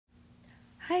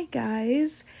Hi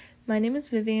guys, my name is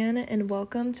Vivian and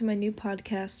welcome to my new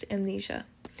podcast, Amnesia.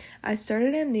 I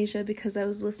started Amnesia because I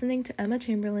was listening to Emma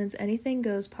Chamberlain's Anything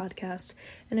Goes podcast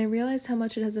and I realized how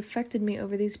much it has affected me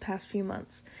over these past few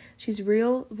months. She's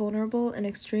real, vulnerable, and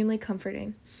extremely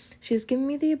comforting. She has given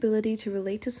me the ability to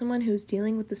relate to someone who is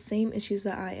dealing with the same issues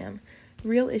that I am.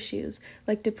 Real issues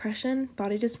like depression,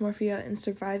 body dysmorphia, and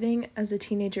surviving as a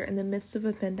teenager in the midst of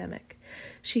a pandemic.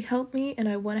 She helped me and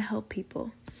I want to help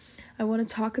people. I want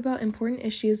to talk about important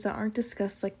issues that aren't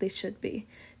discussed like they should be,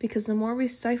 because the more we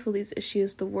stifle these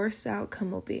issues, the worse the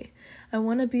outcome will be. I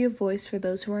want to be a voice for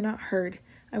those who are not heard.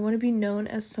 I want to be known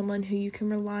as someone who you can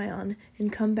rely on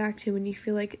and come back to when you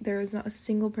feel like there is not a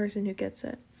single person who gets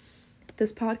it.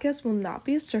 This podcast will not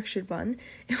be a structured one.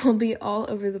 It will be all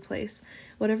over the place.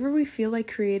 Whatever we feel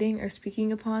like creating or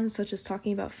speaking upon, such as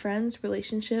talking about friends,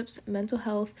 relationships, mental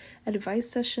health, advice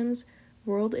sessions,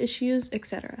 world issues,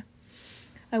 etc.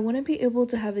 I want to be able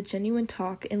to have a genuine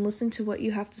talk and listen to what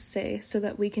you have to say so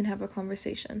that we can have a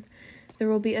conversation. There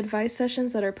will be advice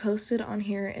sessions that are posted on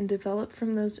here and develop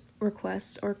from those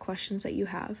requests or questions that you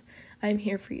have. I am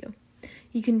here for you.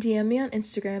 You can DM me on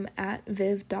Instagram at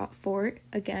viv.fort.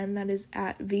 Again, that is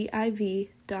at viv.fort.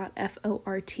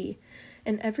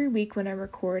 And every week when I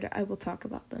record, I will talk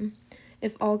about them.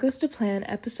 If all goes to plan,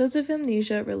 episodes of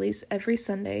Amnesia release every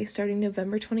Sunday starting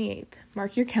November 28th.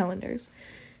 Mark your calendars.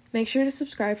 Make sure to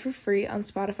subscribe for free on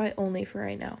Spotify only for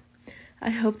right now. I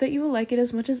hope that you will like it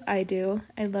as much as I do.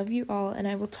 I love you all, and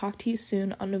I will talk to you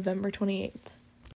soon on November 28th.